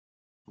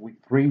week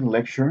 3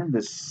 lecture.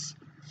 This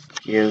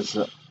is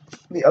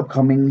the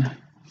upcoming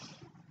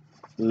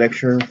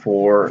lecture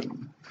for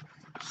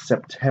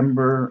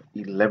September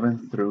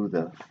 11th through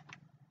the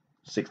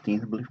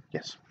 16th, I believe.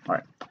 Yes. All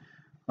right.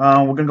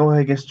 We're going to go ahead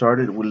and get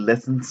started with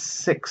lesson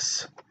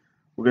 6.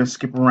 We're going to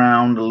skip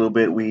around a little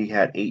bit. We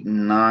had 8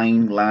 and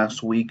 9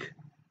 last week.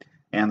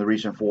 And the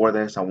reason for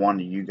this, I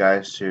wanted you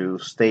guys to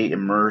stay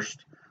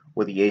immersed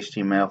with the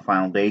HTML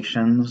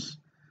foundations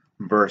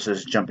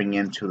versus jumping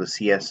into the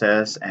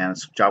CSS and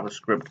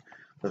JavaScript,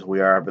 because we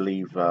are, I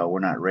believe, we're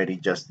not ready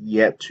just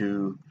yet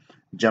to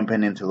jump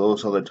into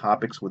those other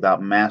topics without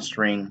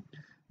mastering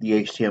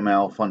the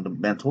HTML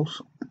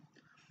fundamentals.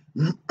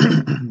 We're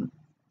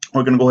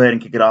going to go ahead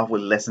and kick it off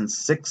with lesson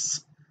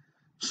 6.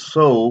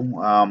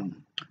 So,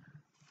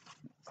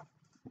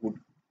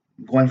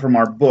 going from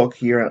our book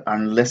here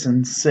on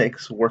lesson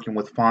 6, working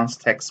with fonts,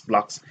 text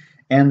blocks,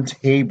 and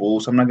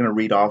tables. I'm not going to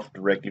read off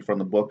directly from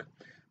the book,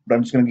 but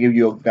I'm just going to give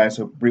you guys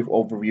a brief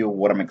overview of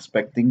what I'm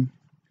expecting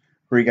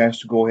for you guys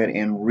to go ahead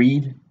and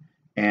read.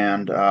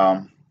 And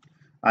I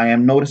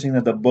am noticing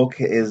that the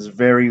book is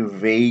very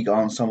vague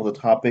on some of the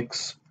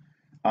topics.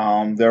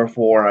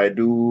 Therefore, I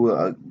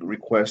do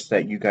request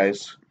that you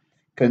guys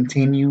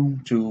continue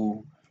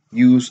to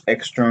use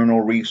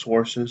external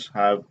resources.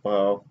 Like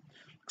I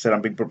said, I'm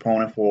a big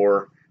proponent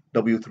for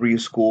W3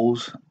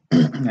 schools,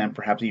 and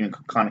perhaps even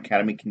Khan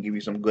Academy can give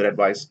you some good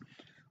advice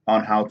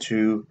on how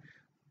to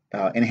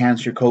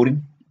enhance your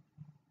coding.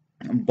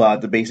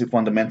 But the basic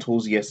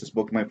fundamentals, yes, this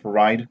book might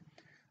provide.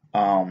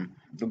 We'll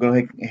go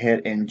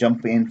ahead and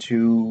jump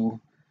into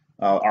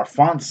our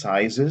font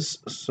sizes.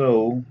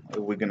 So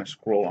we're going to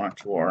scroll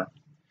onto our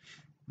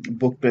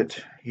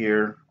booklet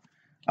here.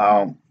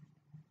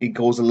 It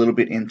goes a little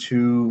bit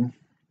into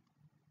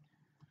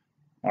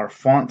our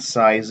font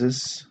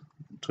sizes,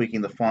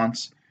 tweaking the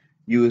fonts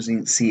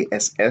using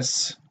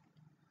CSS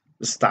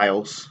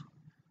styles.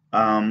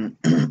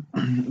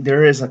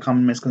 There is a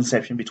common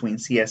misconception between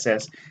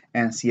CSS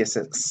and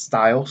CSS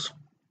styles.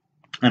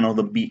 I know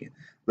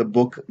the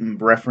book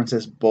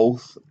references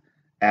both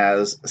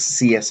as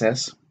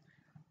CSS.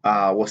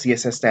 What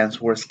CSS stands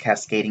for is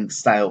Cascading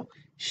Style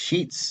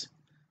Sheets.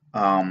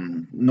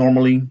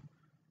 Normally,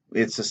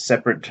 it's a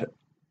separate,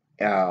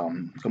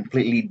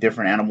 completely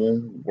different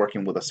animal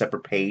working with a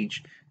separate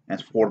page, and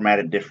it's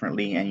formatted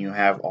differently, and you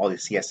have all the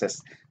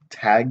CSS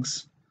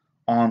tags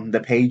on the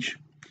page.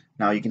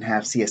 Now you can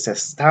have CSS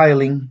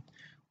styling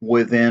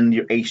within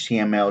your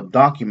HTML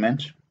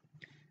document,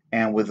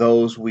 and with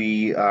those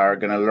we are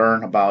going to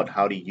learn about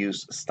how to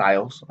use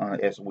styles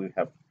as we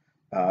have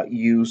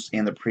used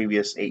in the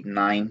previous 8 and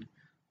 9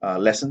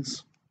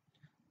 lessons,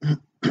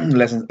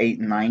 lessons 8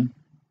 and 9.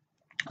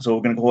 So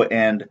we're going to go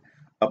and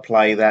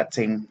apply that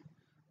same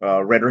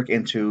rhetoric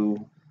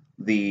into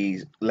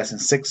the lesson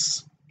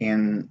 6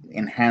 in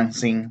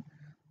enhancing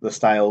the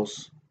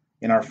styles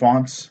in our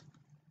fonts,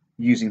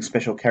 using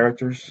special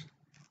characters,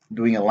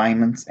 doing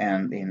alignments,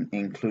 and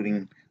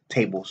including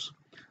tables.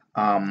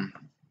 I'm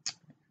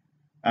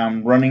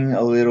running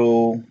a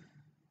little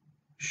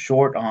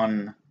short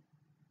on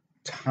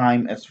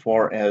time as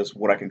far as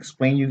what I can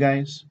explain you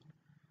guys.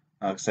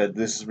 Like I said,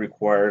 this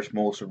requires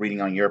most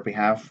reading on your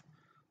behalf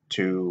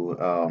to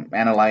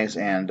analyze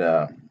and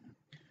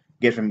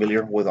get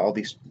familiar with all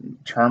these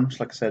terms.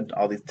 Like I said,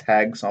 all these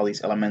tags, all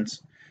these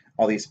elements,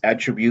 all these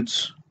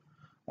attributes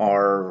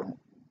are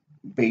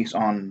based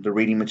on the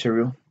reading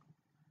material,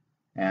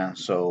 and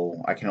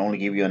so I can only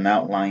give you an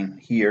outline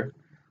here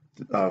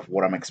of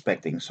what I'm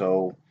expecting.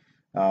 So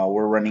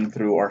we're running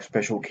through our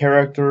special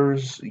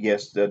characters.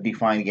 Yes,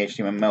 define the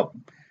HTML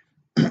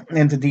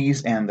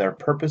entities and their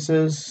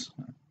purposes.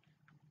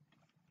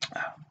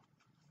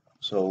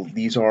 So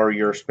these are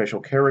your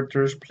special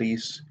characters.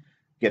 Please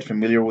get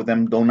familiar with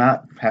them. Do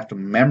not have to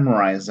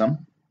memorize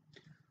them,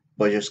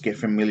 but just get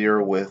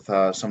familiar with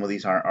some of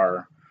these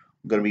are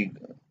going to be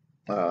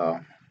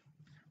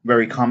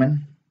very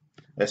common,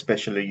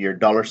 especially your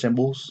dollar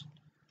symbols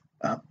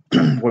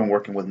when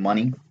working with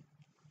money.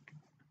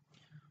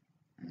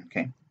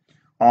 Okay.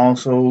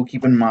 Also,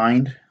 keep in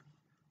mind,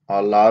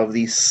 a lot of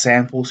these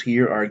samples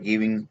here are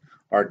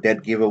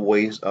dead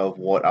giveaways of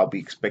what I'll be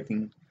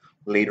expecting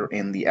later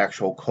in the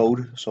actual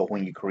code. So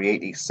when you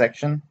create a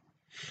section,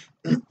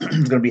 it's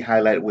going to be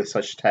highlighted with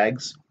such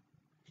tags.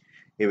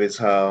 If it's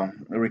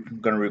going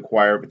to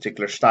require a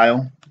particular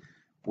style,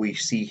 we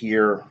see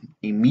here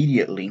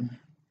immediately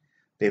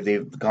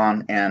they've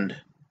gone and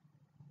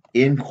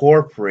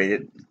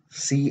incorporated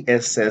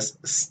CSS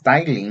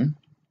styling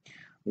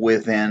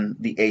within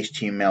the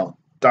HTML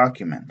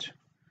document.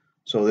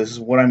 So this is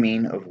what I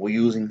mean of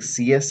using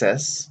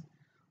CSS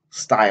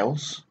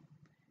styles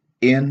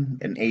in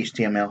an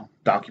HTML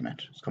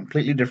document. It's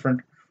completely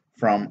different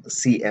from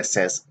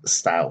CSS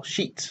style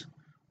sheet,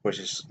 which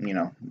is,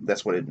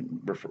 that's what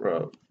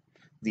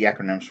the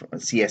acronyms for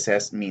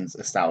CSS means,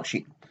 a style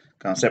sheet.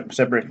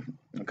 Separate,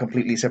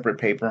 completely separate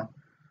paper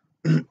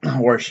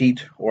or a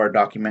sheet or a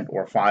document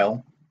or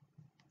file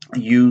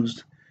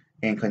used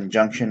in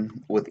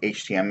conjunction with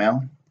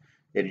HTML.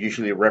 It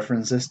usually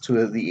references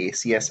to the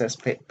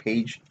CSS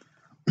page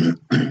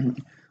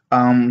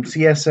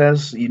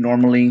CSS,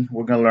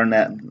 we're going to learn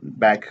that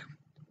back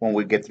when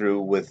we get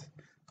through with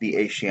the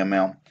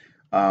HTML.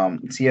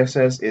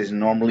 CSS is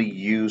normally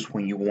used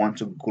when you want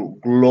to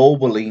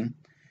globally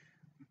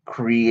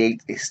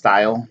create a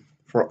style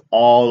for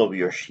all of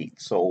your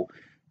sheets. So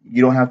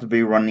you don't have to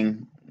be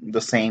running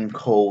the same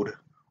code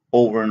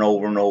over and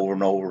over and over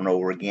and over and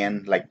over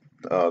again, like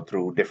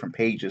through different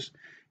pages.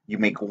 You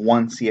make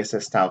one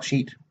CSS style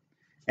sheet,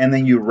 and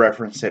then you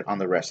reference it on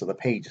the rest of the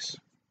pages.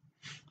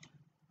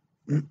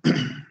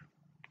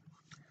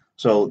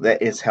 So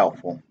that is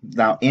helpful.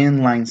 Now,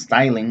 inline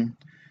styling,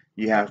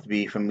 you have to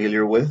be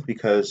familiar with,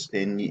 because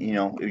if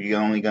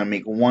you're only going to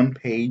make one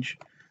page,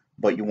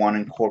 but you want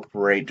to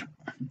incorporate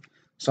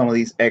some of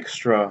these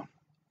extra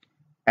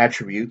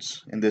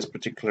attributes. In this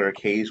particular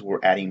case, we're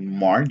adding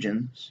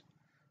margins.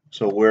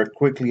 So we're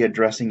quickly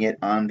addressing it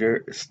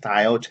under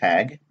style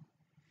tag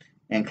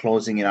and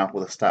closing it out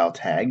with a style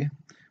tag.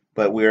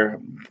 But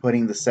we're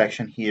putting the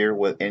section here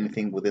with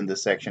anything within the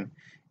section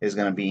is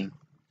going to be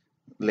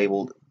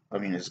labeled,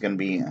 it's going to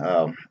be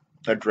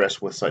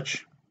addressed with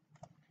such.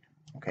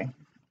 Okay.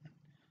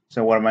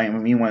 So what I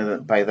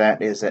mean by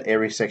that is that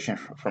every section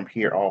from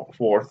here, all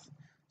fourth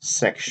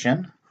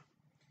section,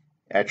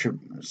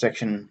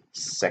 section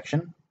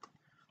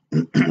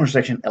or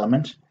section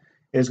element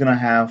is going to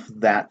have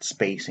that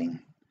spacing.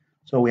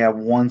 So we have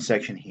one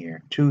section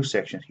here, two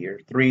sections here,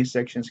 three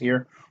sections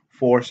here,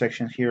 four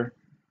sections here,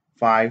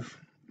 five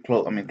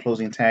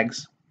closing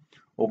tags,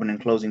 open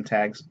and closing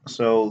tags.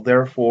 So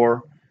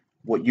therefore,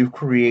 what you've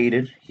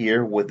created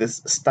here with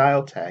this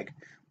style tag,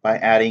 by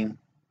adding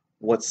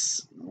what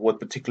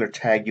particular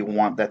tag you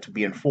want that to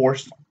be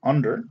enforced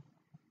under,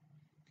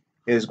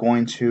 is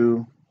going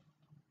to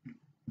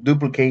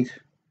duplicate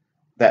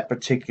that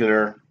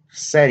particular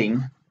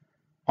setting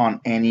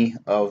on any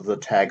of the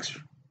tags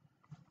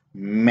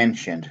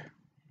mentioned.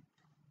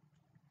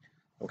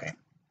 Okay,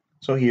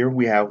 so here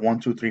we have 1,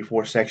 2, 3,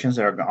 4 sections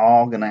that are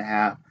all going to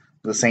have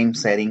the same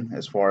setting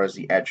as far as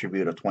the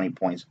attribute of 20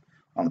 points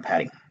on the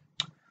padding.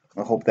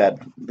 I hope that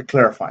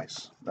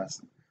clarifies.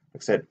 That's,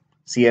 like I said,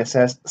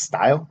 CSS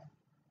style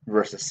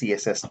versus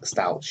CSS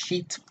style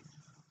sheet.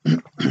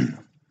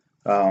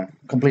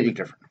 Completely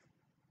different.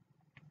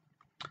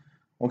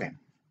 Okay,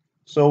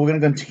 so we're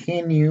going to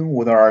continue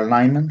with our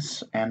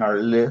alignments and our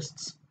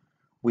lists.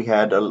 We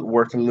had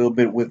worked a little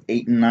bit with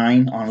 8 and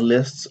 9 on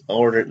lists,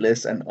 ordered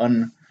lists and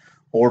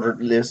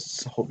unordered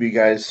lists. Hope you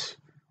guys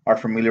are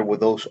familiar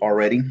with those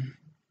already,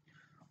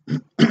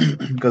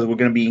 because we're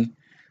going to be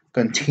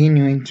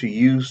continuing to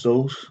use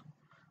those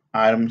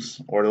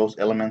items or those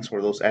elements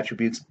or those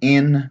attributes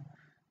in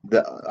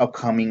the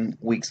upcoming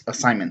week's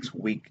assignments,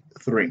 week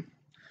 3.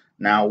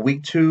 Now,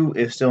 week 2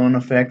 is still in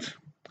effect.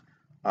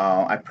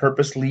 I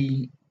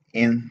purposely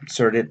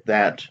inserted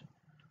that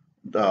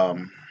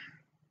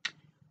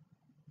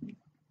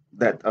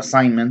that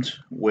assignment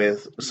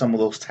with some of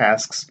those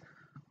tasks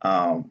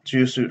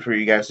just for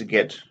you guys to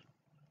get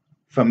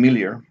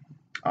familiar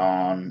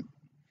on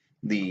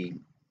the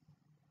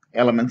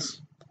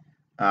elements.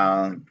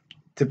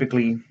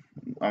 Typically,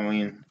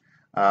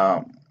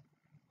 I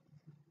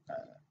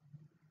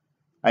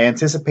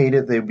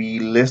anticipated they'd be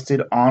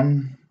listed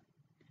on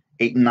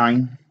 8 and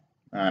 9,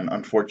 and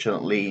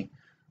unfortunately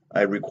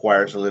it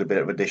requires a little bit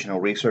of additional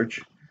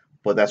research,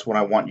 but that's what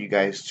I want you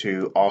guys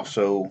to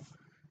also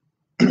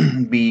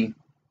be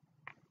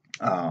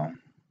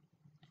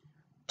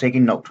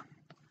taking note,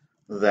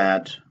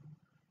 that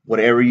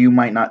whatever you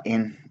might not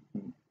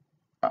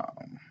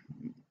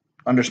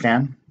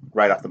understand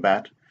right off the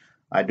bat,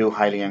 I do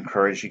highly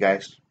encourage you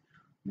guys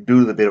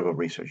do a bit of a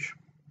research.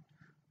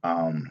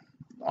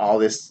 All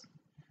this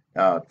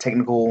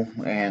technical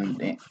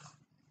and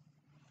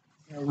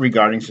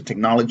regarding to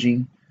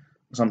technology,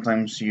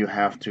 sometimes you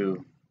have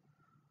to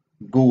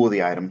Google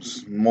the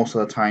items. Most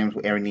of the times,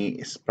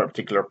 any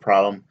particular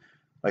problem,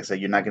 like I said,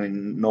 you're not going to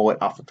know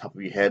it off the top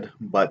of your head,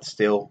 but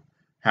still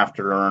have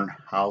to learn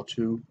how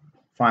to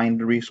find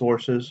the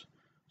resources.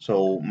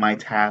 So my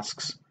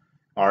tasks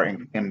are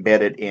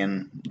embedded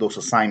in those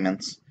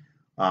assignments.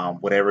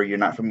 Whatever you're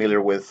not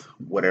familiar with,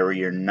 whatever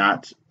you're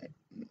not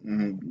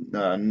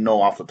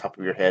know off the top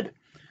of your head,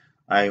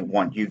 I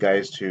want you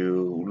guys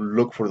to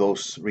look for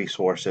those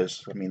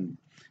resources.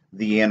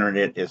 The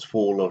internet is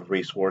full of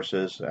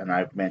resources, and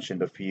I've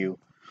mentioned a few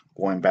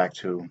going back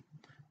to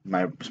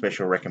my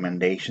special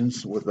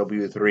recommendations with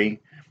W3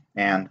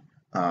 and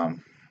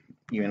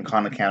even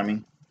Khan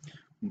Academy.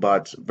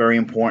 But very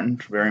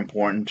important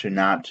to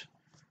not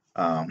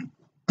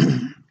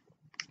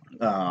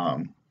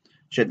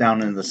shut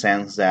down in the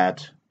sense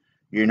that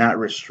you're not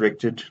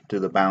restricted to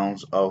the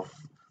bounds of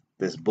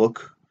this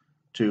book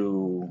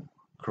to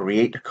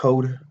create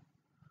code.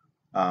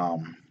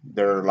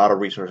 There are a lot of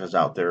resources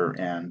out there,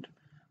 and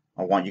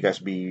I want you guys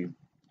to be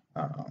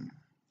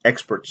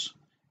experts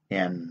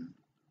in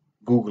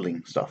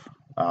Googling stuff,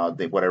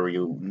 whatever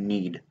you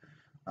need.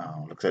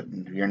 Like I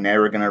said, you're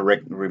never going to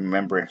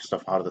remember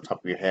stuff out of the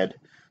top of your head.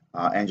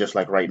 And just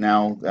like right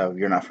now,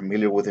 you're not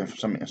familiar with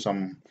some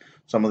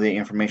of the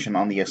information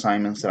on the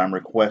assignments that I'm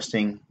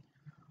requesting.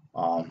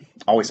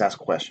 always ask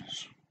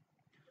questions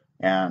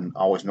and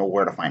always know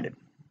where to find it.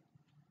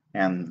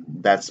 And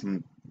that's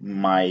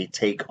my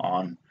take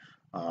on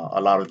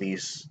a lot of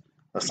these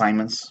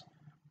assignments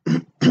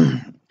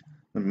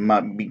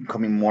might be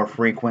becoming more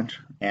frequent,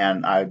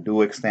 and I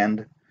do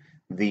extend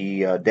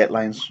the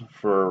deadlines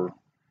for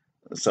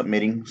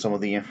submitting some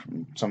of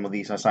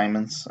these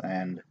assignments,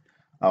 and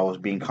I was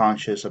being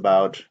conscious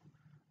about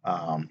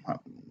um,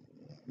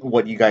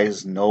 what you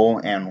guys know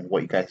and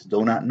what you guys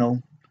do not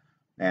know.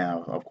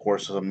 Now, of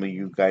course, some of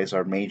you guys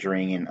are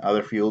majoring in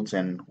other fields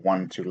and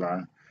want to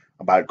learn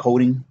about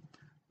coding.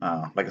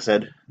 Like I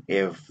said,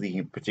 if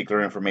the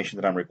particular information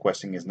that I'm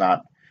requesting is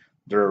not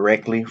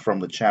directly from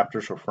the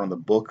chapters or from the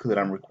book that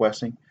I'm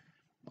requesting,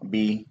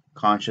 be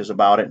conscious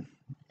about it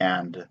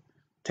and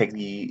take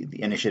the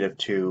initiative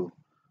to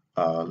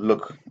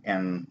look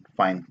and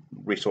find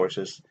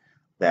resources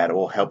that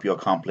will help you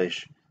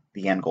accomplish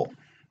the end goal.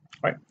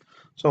 All right.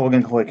 So we're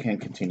going to go ahead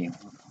and continue.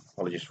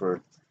 Apologies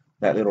for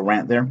that little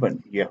rant there, but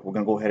yeah, we're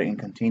going to go ahead and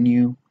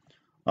continue.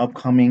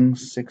 Upcoming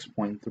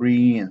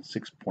 6.3 and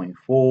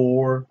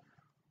 6.4.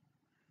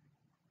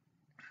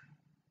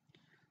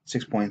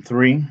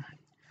 6.3.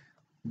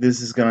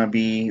 This is going to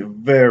be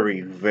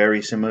very,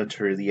 very similar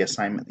to the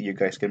assignment that you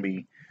guys can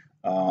be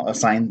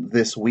assigned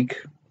this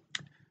week.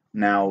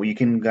 Now, you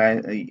can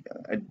guys,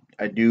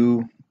 I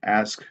do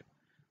ask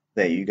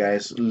that you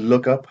guys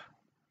look up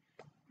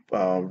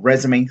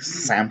resume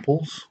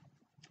samples.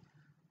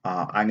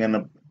 I'm going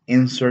to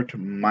insert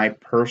my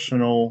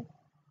personal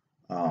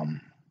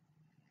um,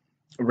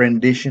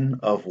 rendition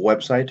of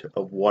website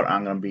of what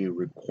I'm going to be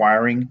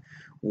requiring,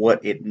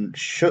 what it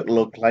should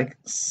look like.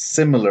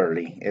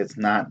 Similarly, it's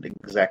not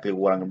exactly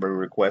what I'm going to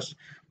request,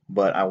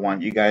 but I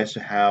want you guys to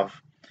have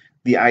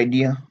the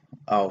idea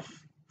of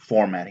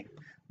formatting,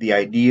 the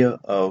idea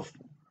of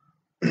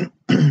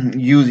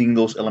using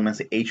those elements,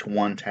 the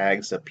H1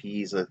 tags, the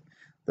P's,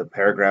 the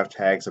paragraph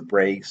tags, the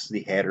breaks,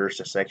 the headers,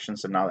 the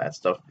sections, and all that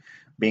stuff,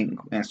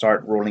 and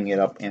start rolling it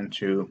up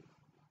into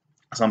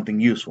something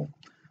useful.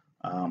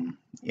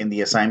 In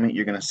the assignment,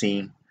 you're going to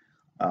see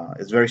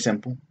it's very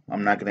simple.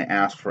 I'm not going to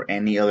ask for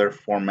any other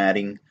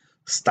formatting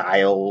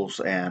styles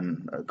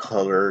and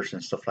colors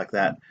and stuff like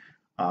that.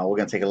 We're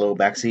going to take a little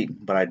backseat,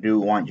 but I do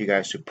want you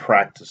guys to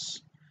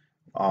practice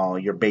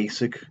your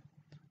basic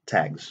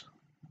tags.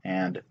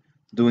 And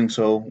doing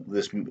so,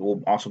 this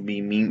will also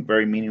be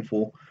very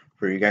meaningful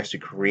for you guys to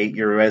create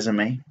your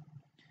resume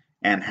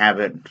and have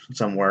it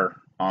somewhere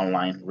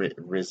online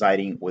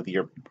residing with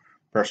your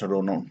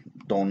personal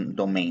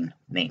domain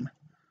name.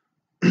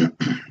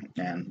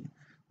 And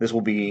this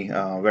will be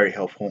very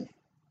helpful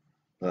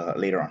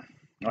later on.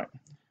 All right.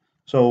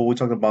 So we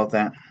talked about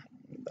that.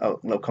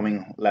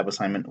 Upcoming lab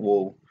assignment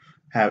will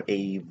have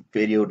a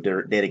video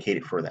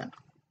dedicated for that.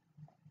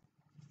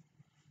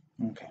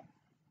 Okay.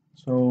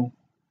 So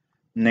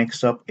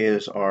next up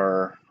is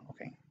our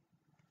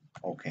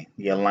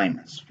the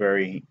alignments.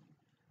 This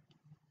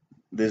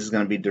is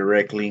going to be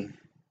directly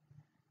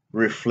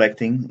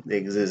reflecting.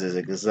 This is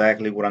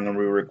exactly what I'm going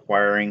to be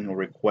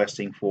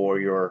requesting for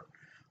your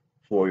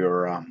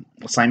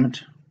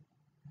assignment.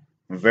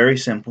 Very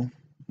simple,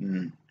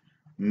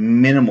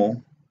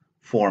 minimal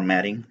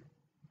formatting.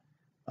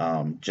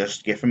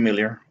 Just get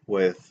familiar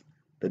with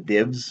the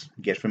divs.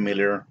 Get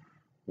familiar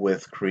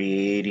with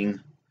creating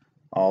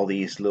all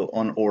these little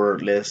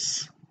unordered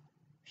lists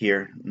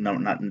here. No,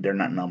 they're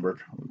not numbered,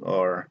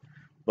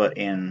 but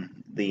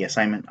in the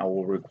assignment I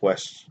will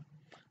request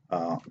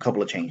a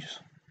couple of changes.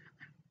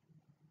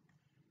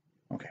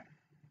 Okay.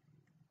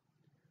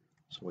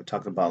 So we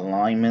talked about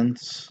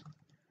alignments.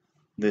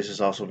 This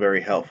is also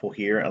very helpful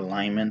here.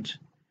 Alignment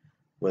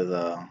with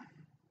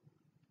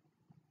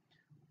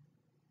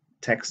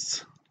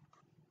texts.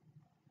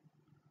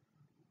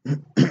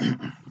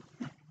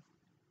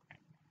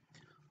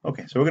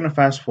 Okay, so we're going to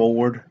fast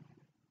forward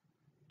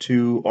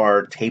to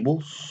our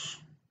tables.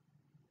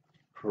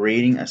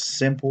 Creating a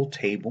simple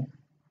table.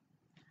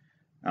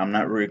 I'm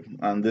not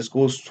this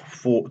goes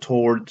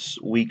towards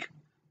week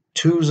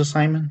 2's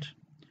assignment.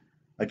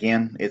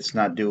 Again, it's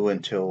not due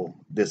until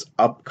this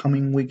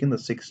upcoming weekend, the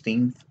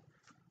 16th.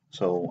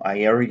 So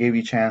I already gave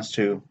you a chance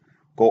to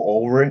go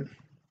over it.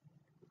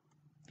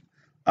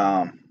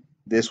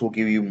 This will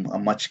give you a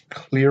much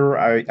clearer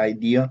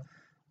idea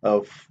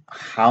of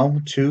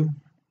how to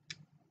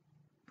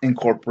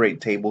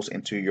incorporate tables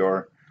into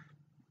your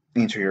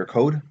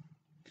code.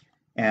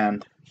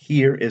 And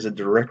here is a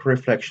direct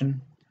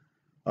reflection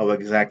of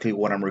exactly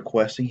what I'm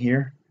requesting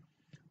here.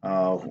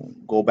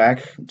 Go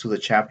back to the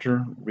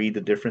chapter, read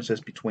the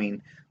differences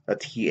between the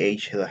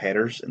TH, the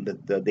headers, and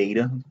the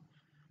data,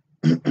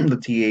 the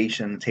TH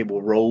and the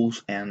table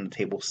rows and the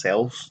table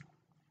cells,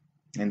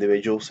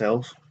 individual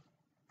cells.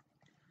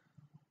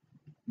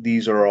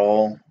 These are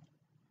all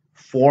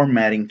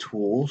formatting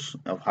tools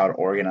of how to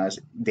organize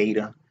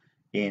data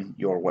in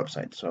your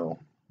website. So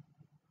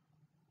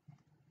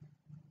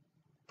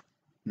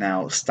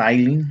now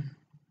styling,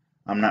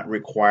 I'm not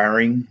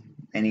requiring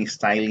any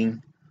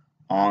styling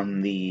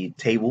on the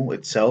table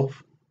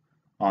itself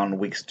on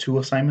week's 2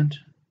 assignment.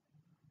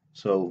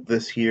 So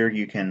this here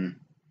you can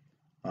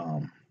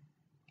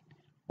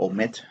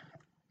omit,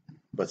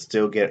 but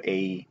still get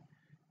a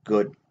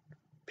good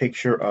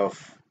picture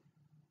of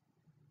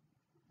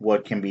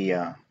what can be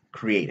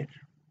created.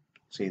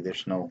 See,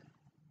 there's no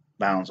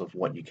bounds of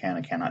what you can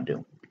and cannot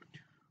do.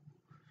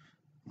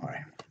 All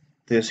right,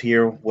 this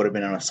here would have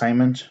been an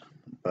assignment,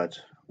 but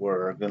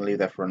we're going to leave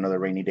that for another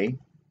rainy day.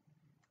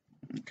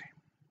 Okay.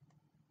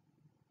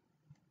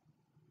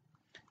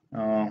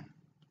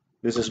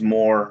 This is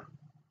more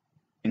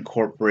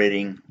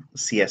incorporating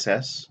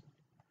CSS,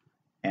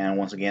 and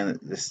once again,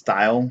 the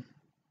style.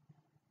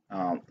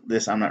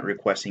 This I'm not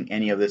requesting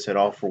any of this at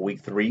all for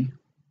week 3,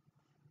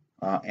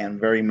 and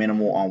very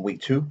minimal on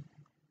week 2.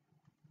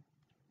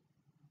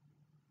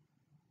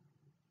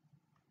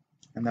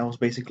 And that was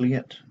basically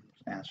it.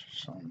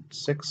 Answers on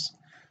 6,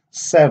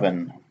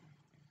 7.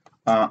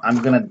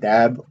 I'm gonna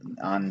dab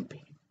on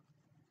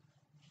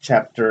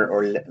chapter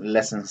or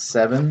lesson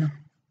 7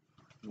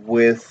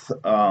 with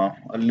a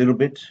little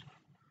bit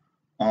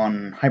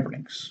on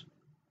hyperlinks.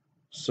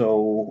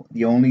 So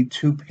the only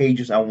 2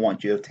 pages I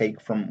want you to take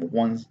from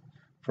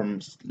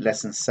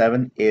lesson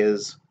 7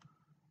 is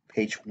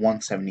page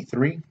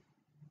 173.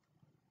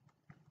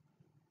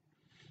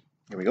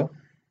 Here we go.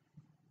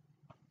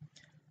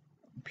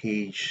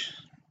 Page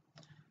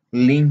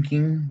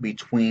linking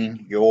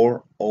between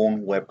your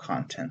own web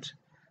content.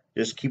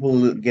 Just get a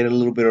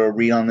little bit of a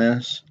read on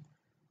this.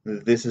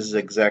 This is the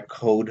exact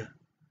code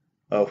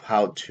of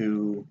how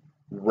to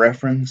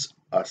reference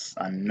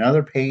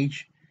another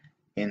page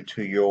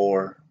into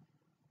your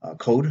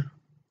code,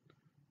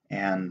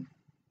 and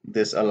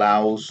this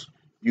allows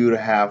you to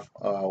have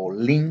a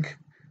link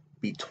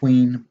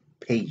between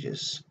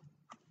pages.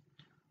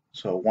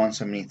 So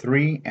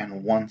 173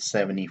 and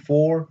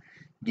 174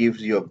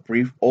 gives you a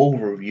brief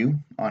overview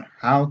on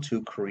how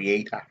to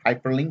create a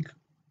hyperlink.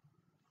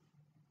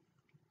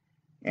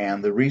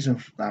 And the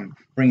reason I'm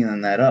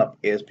bringing that up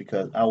is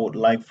because I would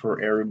like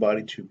for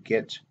everybody to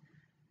get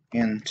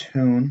in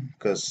tune,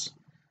 because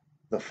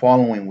the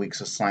following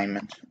week's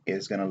assignment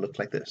is going to look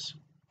like this.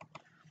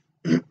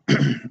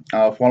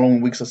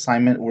 Following week's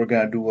assignment, we're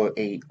going to do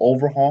a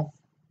overhaul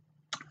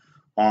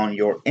on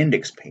your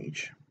index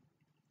page.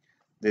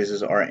 This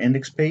is our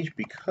index page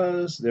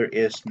because there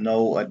is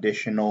no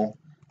additional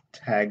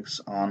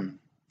tags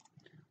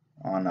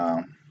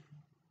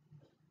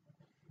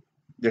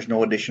there's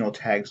no additional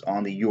tags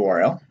on the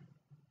URL.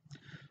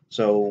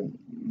 So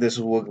this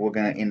is what we're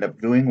going to end up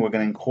doing. We're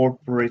going to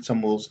incorporate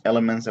some of those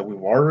elements that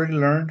we've already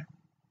learned,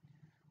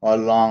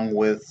 along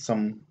with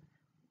some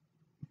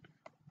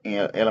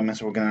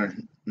elements we're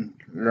going to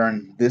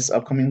learn this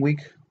upcoming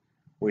week.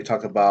 We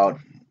talked about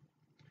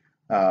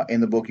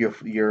in the book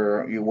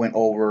you went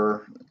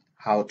over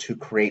how to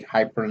create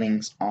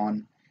hyperlinks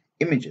on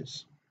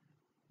images,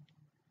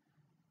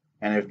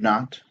 and if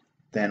not,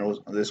 then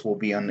this will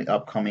be on the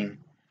upcoming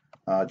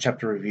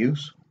chapter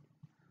reviews.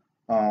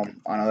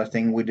 Another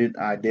thing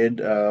I did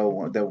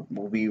that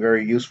will be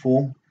very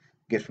useful: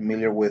 get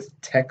familiar with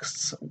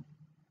texts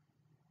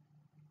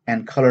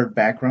and colored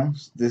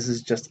backgrounds. This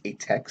is just a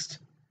text,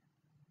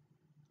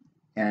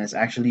 and it's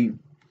actually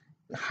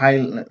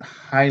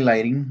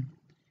highlighting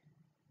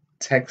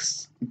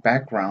text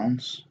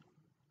backgrounds.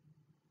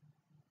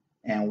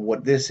 And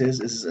what this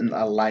is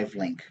a live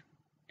link.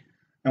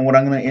 And what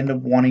I'm going to end up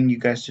wanting you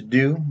guys to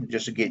do,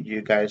 just to get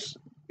you guys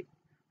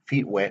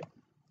feet wet,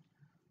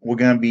 we're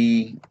going to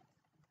be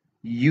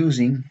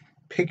using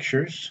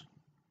pictures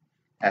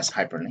as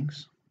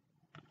hyperlinks.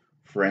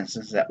 For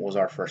instance, that was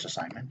our first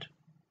assignment.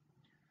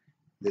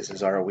 This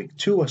is our week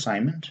 2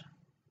 assignment.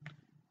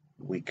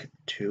 Week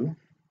 2.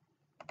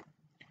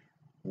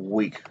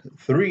 Week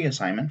 3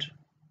 assignment.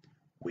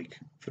 Week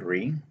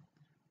 3.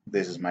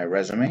 This is my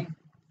resume.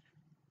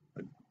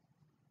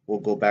 We'll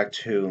go back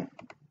to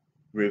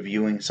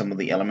reviewing some of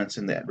the elements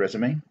in that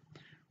resume.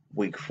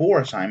 Week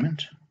 4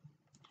 assignment,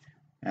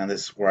 and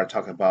this is where I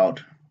talk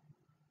about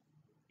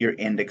your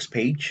index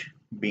page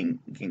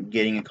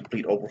getting a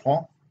complete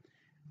overhaul.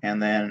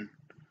 And then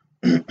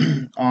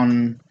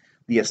on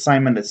the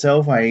assignment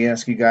itself, I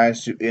ask you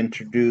guys to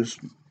introduce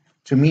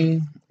to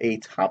me a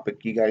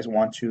topic you guys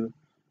want to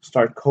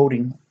start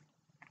coding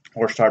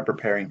or start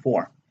preparing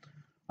for.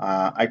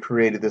 I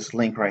created this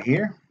link right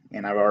here,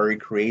 and I've already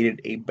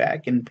created a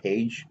backend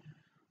page.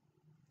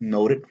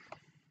 Noted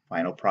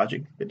final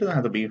project. It doesn't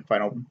have to be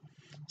final,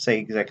 say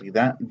exactly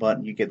that,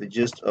 but you get the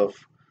gist of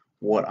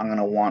what I'm going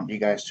to want you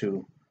guys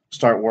to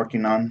start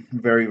working on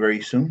very,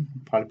 very soon.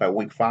 Probably by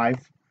week 5,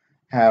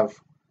 have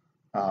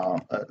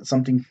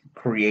something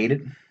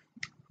created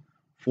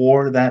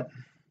for that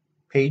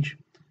page.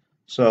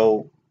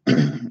 So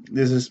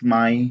this is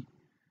my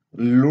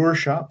lure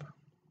shop,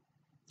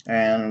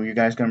 and you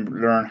guys can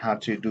learn how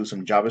to do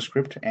some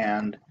JavaScript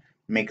and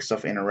make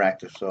stuff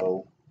interactive.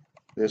 So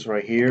this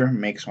right here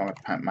makes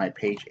my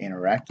page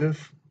interactive,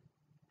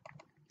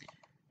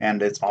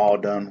 and it's all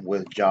done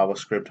with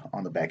JavaScript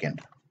on the back end.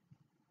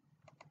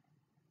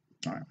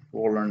 All right,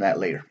 we'll learn that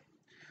later,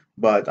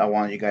 but I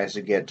want you guys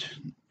to get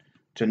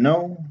to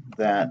know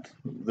that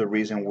the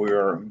reason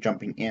we're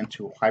jumping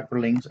into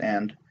hyperlinks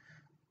and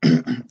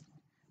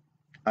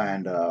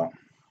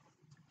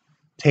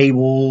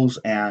tables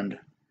and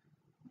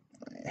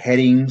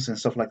headings and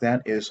stuff like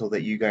that is so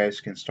that you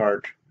guys can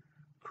start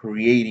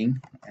creating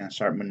and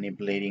start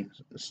manipulating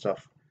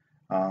stuff,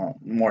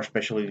 more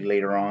especially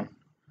later on,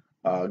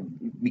 uh,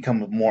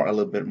 become a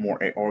little bit more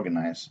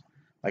organized.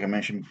 Like I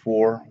mentioned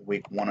before,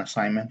 week one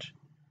assignment,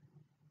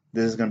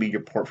 this is going to be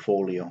your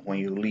portfolio. When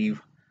you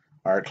leave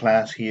our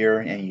class here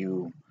and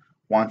you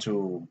want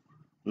to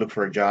look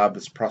for a job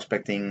that's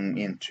prospecting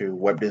into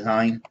web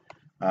design,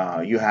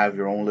 you have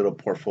your own little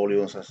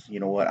portfolio. So, you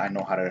know what, I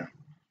know how to,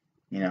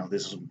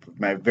 this is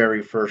my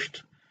very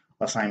first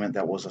assignment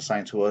that was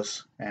assigned to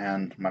us,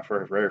 and my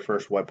very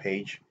first web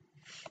page.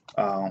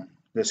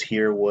 This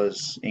here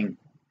was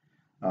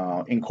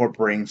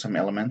incorporating some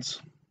elements,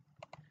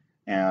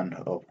 and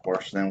of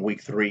course, then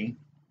week three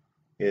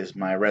is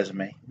my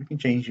resume. You can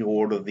change the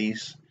order of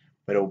these,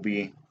 but it'll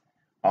be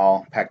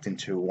all packed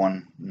into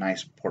one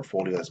nice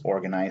portfolio that's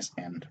organized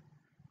and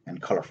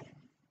colorful.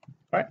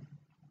 All right.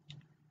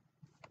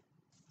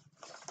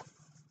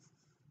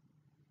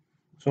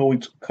 So we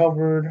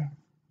covered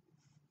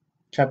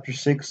chapter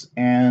 6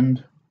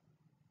 and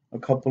a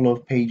couple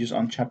of pages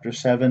on chapter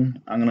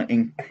 7. I'm going to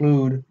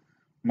include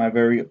my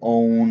very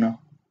own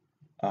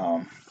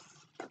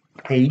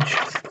page,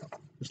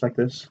 just like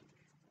this.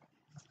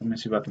 Let me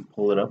see if I can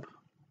pull it up.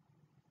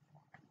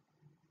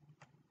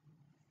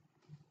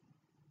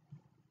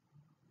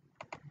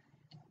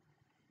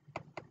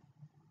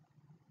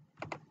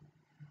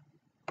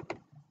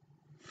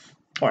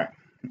 All right,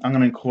 I'm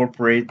going to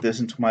incorporate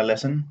this into my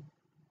lesson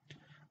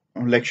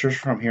lectures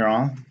from here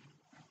on.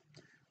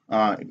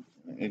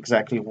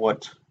 Exactly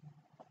what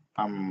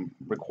I'm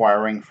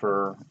requiring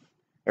for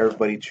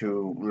everybody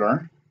to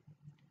learn.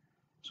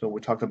 So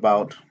we talked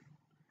about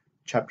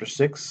chapter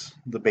 6,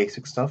 the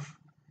basic stuff,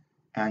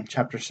 and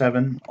chapter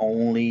 7,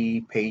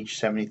 only page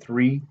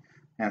 73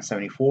 and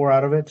 74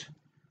 out of it.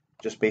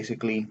 Just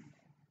basically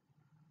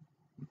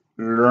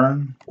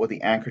learn what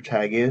the anchor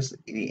tag is,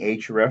 the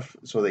href,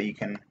 so that you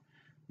can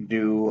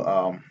do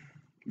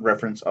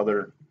reference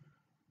other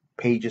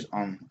pages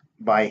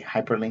by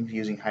hyperlinks,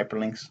 using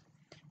hyperlinks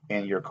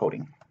in your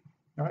coding.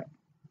 All right.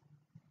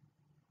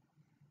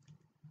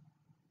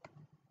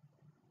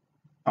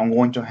 I'm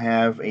going to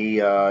have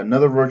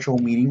another virtual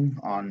meeting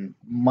on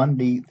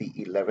Monday the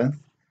 11th,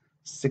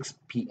 6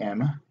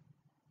 p.m.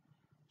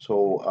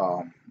 So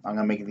I'm going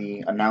to make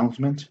the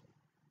announcement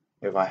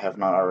if I have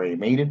not already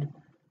made it,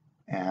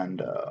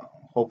 and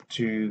hope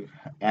to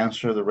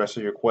answer the rest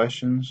of your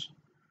questions.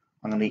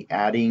 I'm going to be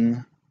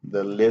adding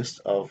the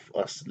list of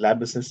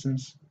lab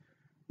assistants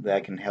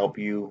that can help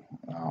you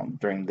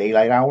during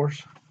daylight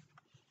hours.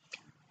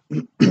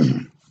 I'm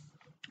going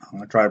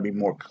to try to be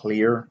more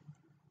clear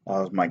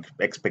of my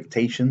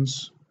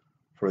expectations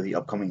for the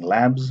upcoming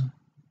labs.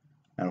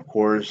 And of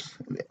course,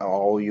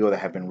 all you that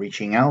have been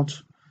reaching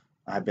out,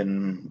 I've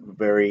been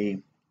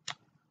very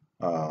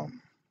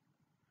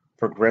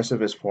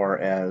progressive as far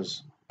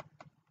as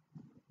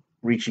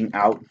reaching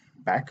out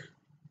back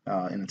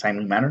in a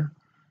timely manner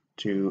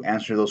to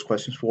answer those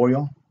questions for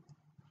y'all.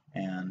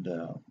 And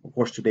of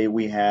course, today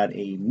we had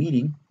a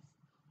meeting,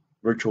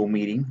 virtual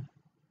meeting,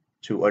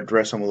 to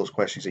address some of those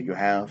questions that you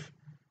have.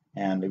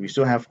 And if you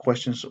still have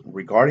questions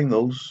regarding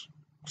those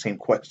same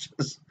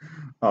questions,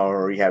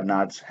 or you have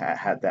not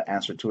had that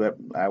answer to it,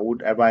 I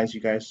would advise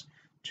you guys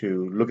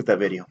to look at that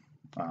video.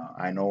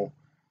 I know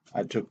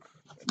I took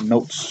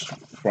notes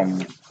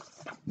from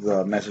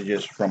the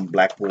messages from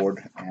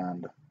Blackboard,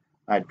 and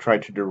I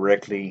tried to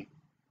directly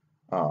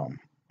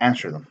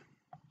answer them.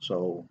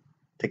 So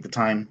take the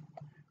time,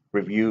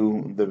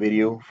 review the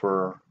video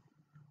for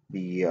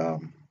the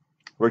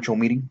virtual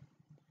meeting,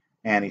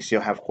 and if you still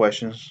have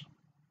questions,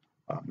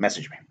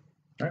 message me.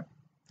 All right.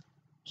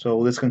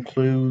 So this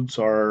concludes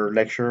our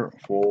lecture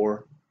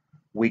for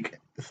week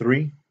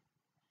 3,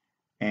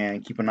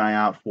 and keep an eye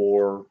out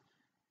for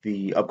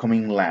the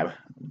upcoming lab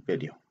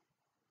video.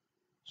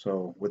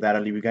 So with that,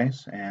 I'll leave you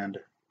guys and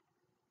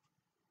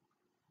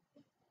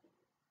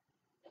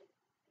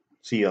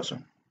see you all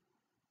soon.